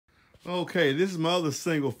Okay, this is my other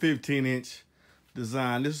single 15-inch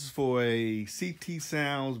design. This is for a CT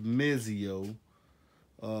Sounds Mezio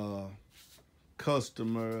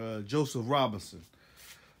customer, Joseph Robinson.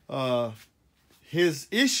 His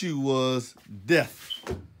issue was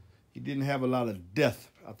depth. He didn't have a lot of depth.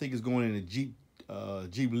 I think it's going in a Jeep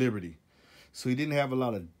Liberty. So he didn't have a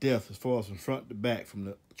lot of depth as far as from front to back, from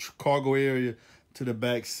the cargo area to the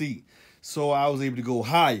back seat. So I was able to go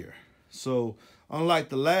higher. So unlike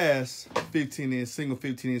the last 15-inch, single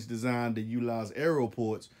 15-inch design that utilized aero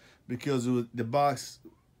ports, because the box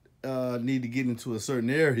need to get into a certain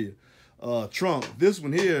area, trunk. This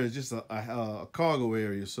one here is just a cargo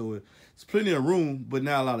area, so it's plenty of room, but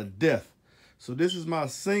not a lot of depth. So this is my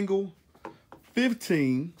single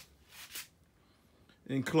 15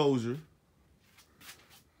 enclosure.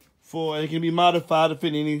 It can be modified to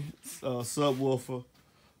fit any subwoofer.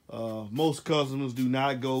 Most customers do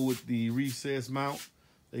not go with the recessed mount.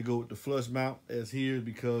 They go with the flush mount as here,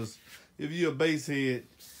 because if you're a bass head,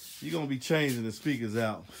 you're going to be changing the speakers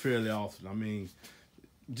out fairly often. I mean,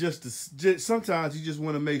 sometimes you just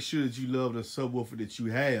want to make sure that you love the subwoofer that you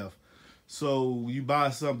have. So you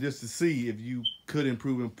buy something just to see if you could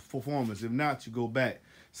improve in performance. If not, you go back.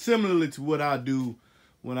 Similarly to what I do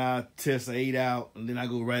when I test an 8 out, and then I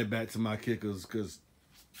go right back to my kickers because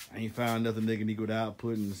I ain't found nothing they can equal the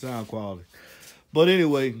output and the sound quality. But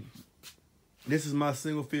anyway, this is my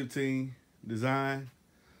single 15 design.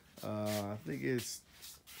 I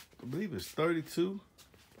believe it's 32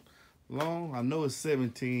 long. I know it's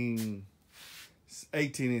 18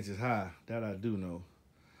 inches high. That I do know.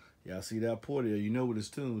 Y'all see that port there? You know what it's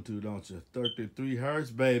tuned to, don't you? 33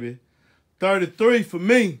 hertz, baby. 33 for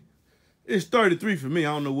me. It's 33 for me.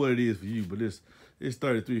 I don't know what it is for you, but it's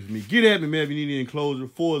 33 for me. Get at me, man, if you need any enclosure.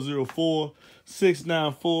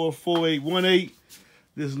 404-694-4818.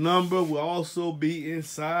 This number will also be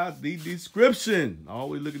inside the description.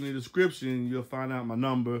 Always look in the description. You'll find out my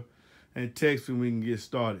number and text me when we can get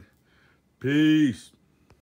started. Peace.